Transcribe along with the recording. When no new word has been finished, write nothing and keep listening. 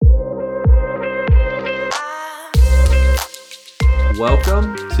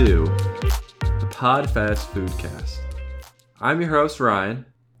Welcome to the PodFast Foodcast. I'm your host, Ryan.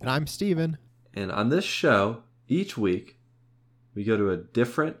 And I'm Steven. And on this show, each week, we go to a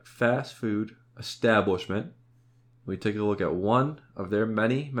different fast food establishment. We take a look at one of their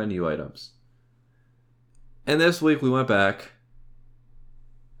many menu items. And this week, we went back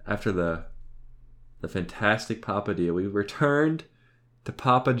after the fantastic Papadilla. We returned to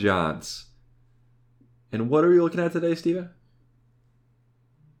Papa John's. And what are we looking at today, Steven?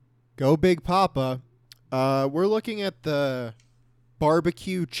 Go Big Papa. We're looking at the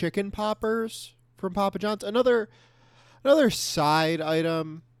BBQ Chicken Poppers from Papa John's. Another side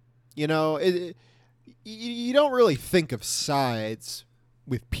item. You know, you don't really think of sides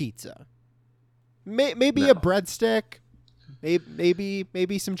with pizza. Maybe a breadstick.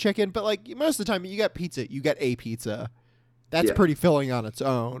 Maybe some chicken. But like most of the time, you get pizza. You get a pizza. That's pretty filling on its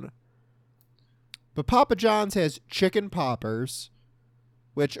own. But Papa John's has chicken poppers,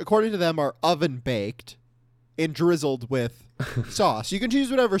 which, according to them, are oven-baked and drizzled with sauce. You can choose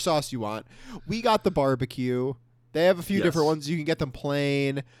whatever sauce you want. We got the barbecue. They have a few different ones. You can get them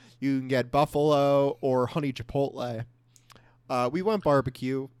plain. You can get buffalo or honey chipotle. We went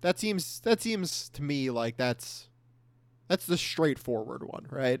barbecue. That seems to me like that's the straightforward one,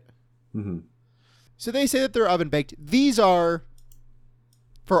 right? Mm-hmm. So they say that they're oven-baked. These are,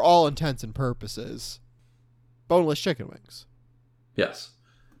 for all intents and purposes, boneless chicken wings. Yes.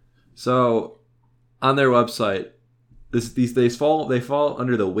 So on their website, they fall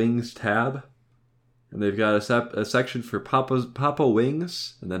under the wings tab, and they've got a section for Papa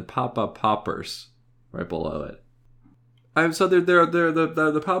Wings and then Papa Poppers right below it. So they're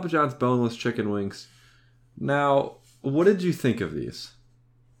the Papa John's boneless chicken wings. Now, what did you think of these?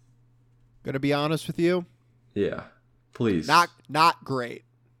 Gonna be honest with you. Yeah, please. Not great.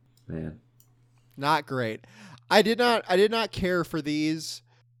 Man. Not great. I did not care for these.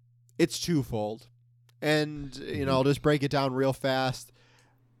 It's twofold. And, I'll just break it down real fast.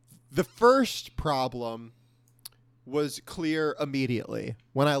 The first problem was clear immediately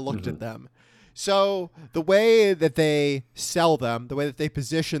when I looked at them. So the way that they sell them, the way that they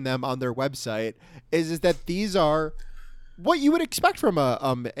position them on their website is that these are what you would expect from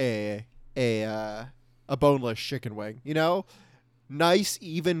a boneless chicken wing, nice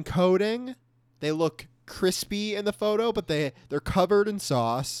even coating. They look crispy in the photo, but they're covered in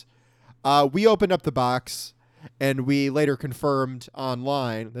sauce. We opened up the box, and we later confirmed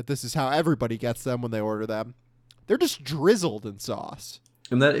online that this is how everybody gets them when they order them. They're just drizzled in sauce.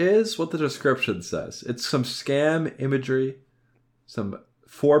 And that is what the description says. It's some scam imagery, some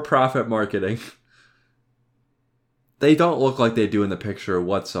for-profit marketing. They don't look like they do in the picture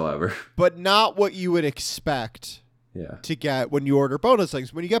whatsoever. But not what you would expect to get when you order boneless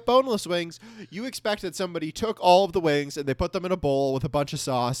wings. When you get boneless wings, you expect that somebody took all of the wings and they put them in a bowl with a bunch of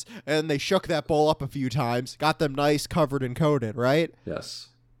sauce, and they shook that bowl up a few times, got them nice, covered and coated, right?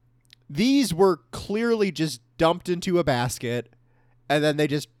 Yes. These were clearly just dumped into a basket, and then they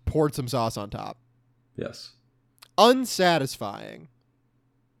just poured some sauce on top. Yes. Unsatisfying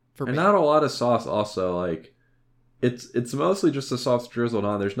for me. And not a lot of sauce also, like... It's mostly just the sauce drizzled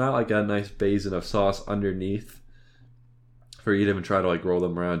on. There's not like a nice basin of sauce underneath for you to even try to like roll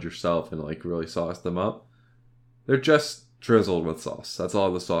them around yourself and like really sauce them up. They're just drizzled with sauce. That's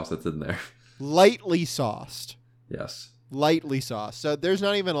all the sauce that's in there. Lightly sauced. Yes. Lightly sauced. So there's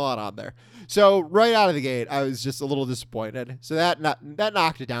not even a lot on there. So right out of the gate, I was just a little disappointed. So that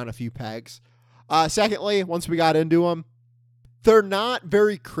knocked it down a few pegs. Secondly, once we got into them, they're not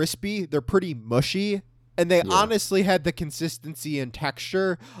very crispy. They're pretty mushy. And they honestly had the consistency and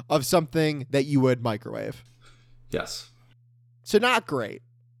texture of something that you would microwave. Yes. So not great.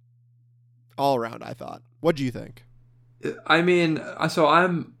 All around, I thought. What do you think? I mean, so I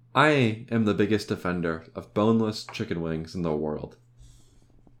am the biggest defender of boneless chicken wings in the world.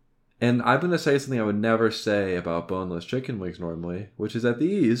 And I'm going to say something I would never say about boneless chicken wings normally, which is that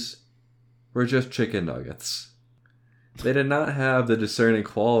these were just chicken nuggets. They did not have the discerning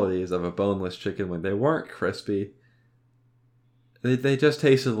qualities of a boneless chicken wing. They weren't crispy. They just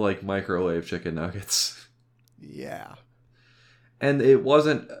tasted like microwave chicken nuggets. Yeah. And it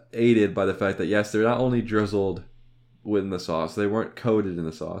wasn't aided by the fact that, yes, they're not only drizzled within the sauce, they weren't coated in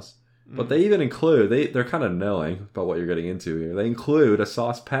the sauce, but they even include, they're kind of knowing about what you're getting into here. They include a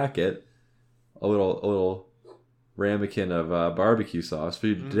sauce packet, a little ramekin of barbecue sauce for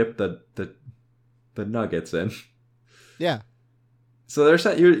you to dip the nuggets in. Yeah. So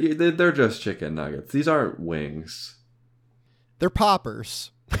they're just chicken nuggets. These aren't wings. They're poppers.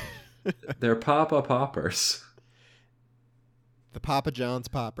 They're Papa Poppers. The Papa John's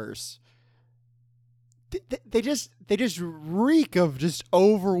Poppers. they just reek of just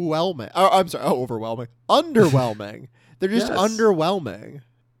overwhelming. Oh, I'm sorry, overwhelming, underwhelming. They're just Yes. underwhelming.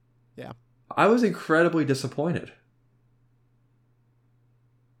 Yeah, I was incredibly disappointed.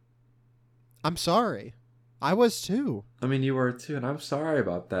 I'm sorry. I was too. I mean, you were too, and I'm sorry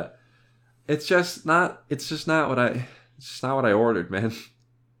about that. It's just not. It's just not what I. It's just not what I ordered, man.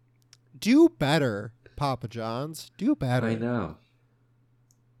 Do better, Papa John's. Do better. I know.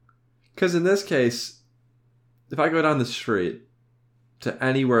 Because in this case, if I go down the street to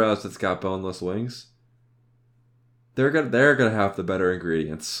anywhere else that's got boneless wings, they're gonna have the better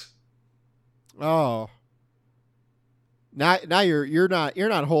ingredients. Oh. Now you're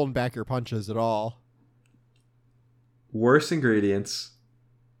not holding back your punches at all. Worse ingredients,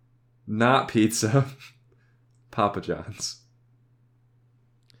 not pizza, Papa John's.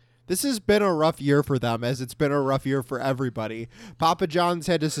 This has been a rough year for them, as it's been a rough year for everybody. Papa John's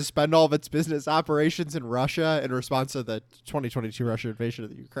had to suspend all of its business operations in Russia in response to the 2022 Russian invasion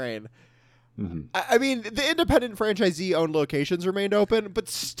of the Ukraine. Mm-hmm. I mean, the independent franchisee-owned locations remained open, but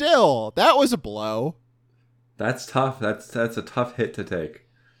still, that was a blow. That's tough. That's a tough hit to take.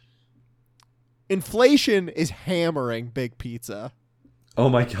 Inflation is hammering Big Pizza. Oh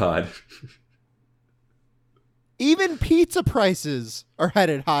my god. Even pizza prices are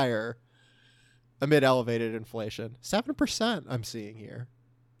headed higher amid elevated inflation. 7% I'm seeing here.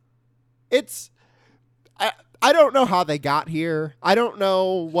 I don't know how they got here. I don't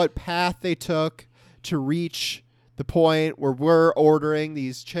know what path they took to reach the point where we're ordering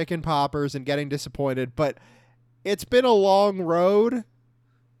these chicken poppers and getting disappointed, but it's been a long road,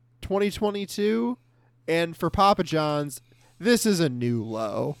 2022, and for Papa John's, this is a new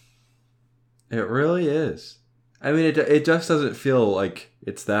low. It really is. I mean, it just doesn't feel like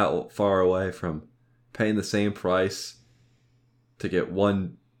it's that far away from paying the same price to get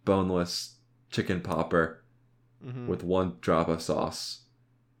one boneless chicken popper with one drop of sauce.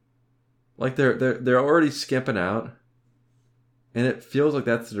 Like they're already skimping out, and it feels like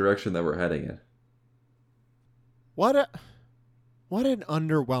that's the direction that we're heading in. What an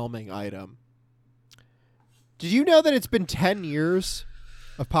underwhelming item. Did you know that it's been 10 years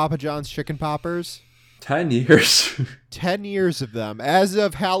of Papa John's chicken poppers? 10 years. 10 years of them. As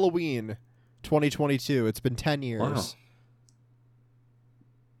of Halloween 2022, it's been 10 years. Wow.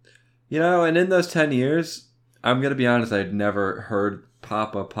 You know, and in those 10 years, I'm going to be honest, I'd never heard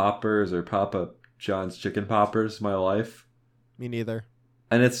Papa Poppers or Papa John's chicken poppers in my life. Me neither.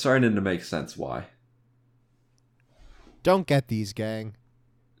 And it's starting to make sense why. Don't get these, gang.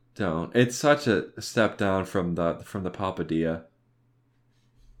 Don't. It's such a step down from the Papadilla.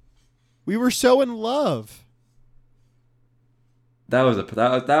 We were so in love. That was a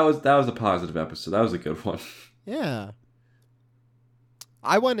positive episode. That was a good one. Yeah.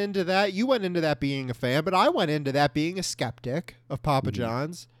 I went into that. You went into that being a fan, but I went into that being a skeptic of Papa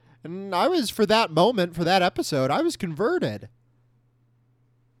John's. And I was, for that moment, for that episode, I was converted.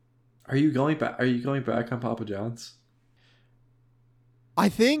 Are you going back on Papa John's? I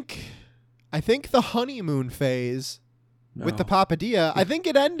think the honeymoon phase with the Papadilla, I think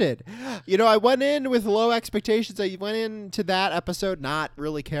it ended. You know, I went in with low expectations. I went into that episode not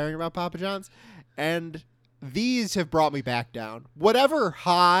really caring about Papa John's, and these have brought me back down. Whatever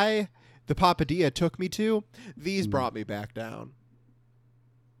high the Papadilla took me to, these brought me back down.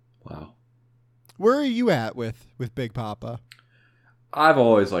 Wow. Where are you at with Big Papa? I've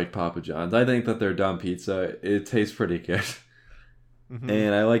always liked Papa John's. I think that their dumb pizza, it tastes pretty good. Mm-hmm.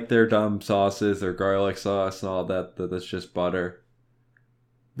 And I like their dumb sauces, their garlic sauce and all that's just butter.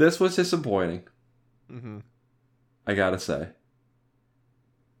 This was disappointing. Mm-hmm. I gotta say.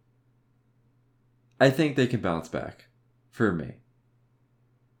 I think they can bounce back for me.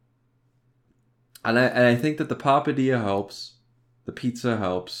 And I think that the Papadilla helps. The pizza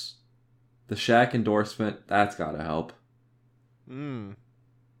helps. The Shack endorsement, that's gotta help.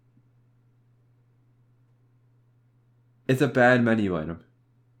 It's a bad menu item.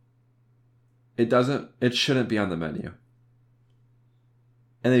 It shouldn't be on the menu.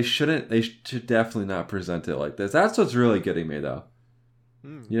 And they should definitely not present it like this. That's what's really getting me though.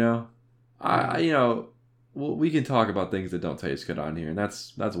 You know, we can talk about things that don't taste good on here, and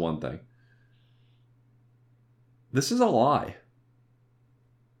that's one thing. This is a lie.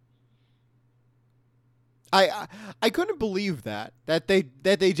 I couldn't believe that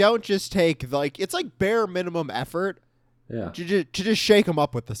they don't just take, like, it's like bare minimum effort. Yeah. To just shake them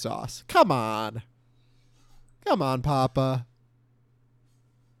up with the sauce. Come on, Papa.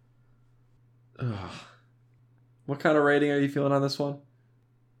 Ugh. What kind of rating are you feeling on this one?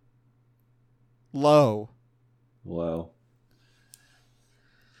 Low. Low.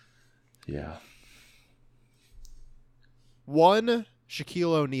 Yeah. 1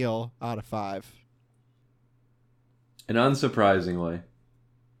 Shaquille O'Neal out of 5. And unsurprisingly,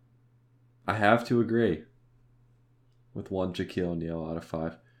 I have to agree with 1 Shaquille O'Neal out of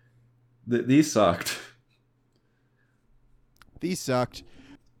 5. These sucked. These sucked.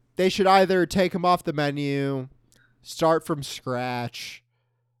 They should either take them off the menu, start from scratch.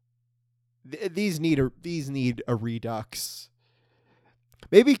 These need a redux.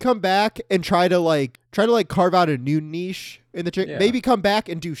 Maybe come back and try to carve out a new niche in the chicken. Yeah. Maybe come back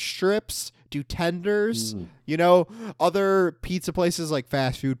and do strips, do tenders. Other pizza places, like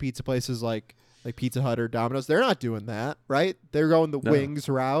fast food pizza places like Pizza Hut or Domino's, they're not doing that, right? They're going the wings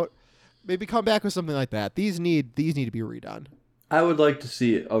route. Maybe come back with something like that. These need to be redone. I would like to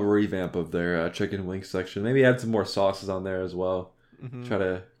see a revamp of their chicken wing section. Maybe add some more sauces on there as well. Mm-hmm. Try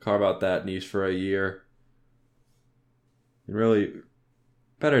to carve out that niche for a year. And really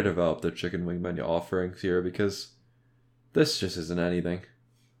better develop their chicken wing menu offerings here, because this just isn't anything.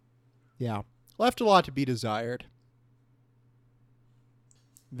 Yeah. Left a lot to be desired.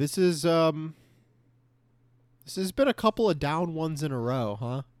 This has been a couple of down ones in a row,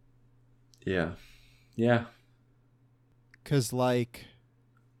 huh? Yeah. Yeah. Because, we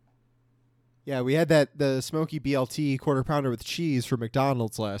had the smoky BLT quarter pounder with cheese from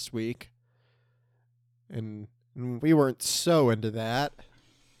McDonald's last week. And we weren't so into that.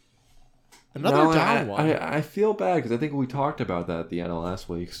 Another down one. I feel bad because I think we talked about that at the end of last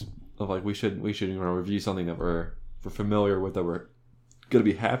week's. Of we should review something that we're familiar with, that we're going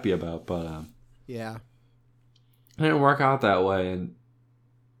to be happy about. But yeah. It didn't work out that way. And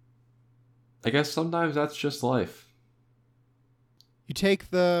I guess sometimes that's just life. You take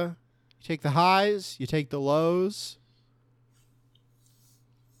the highs, you take the lows.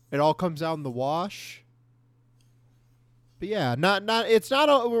 It all comes out in the wash. But yeah,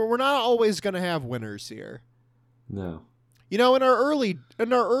 we're not always going to have winners here. No. In our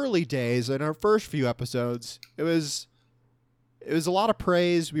early days, in our first few episodes, it was a lot of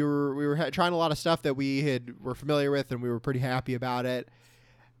praise. We were trying a lot of stuff that were familiar with, and we were pretty happy about it.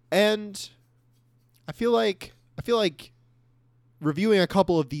 And I feel like reviewing a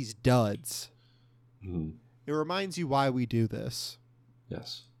couple of these duds, it reminds you why we do this.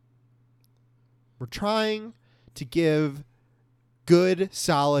 Yes. We're trying to give good,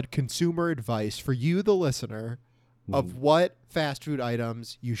 solid consumer advice for you, the listener, of what fast food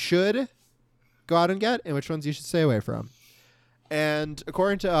items you should go out and get and which ones you should stay away from. And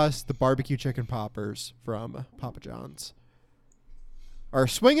according to us, the BBQ Chicken Poppers from Papa John's are a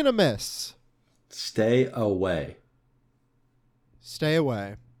swing and a miss. Stay away. Stay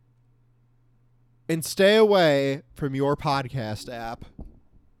away. And stay away from your podcast app,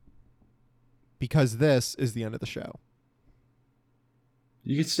 because this is the end of the show.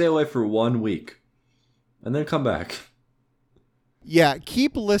 You can stay away for 1 week and then come back. Yeah,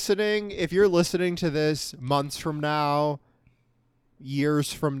 keep listening. If you're listening to this months from now,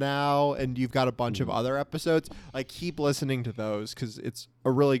 years from now, and you've got a bunch of other episodes, keep listening to those, because it's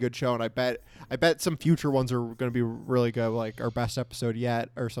a really good show, and I bet some future ones are going to be really good, like our best episode yet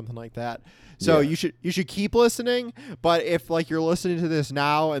or something like that. So you should keep listening. But if you're listening to this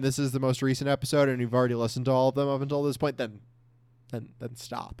now and this is the most recent episode and you've already listened to all of them up until this point, then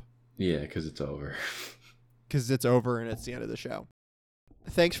stop. Yeah, because it's over. Because it's over and it's the end of the show.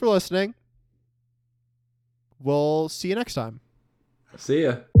 Thanks for listening. We'll see you next time. See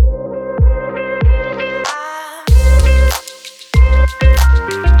ya.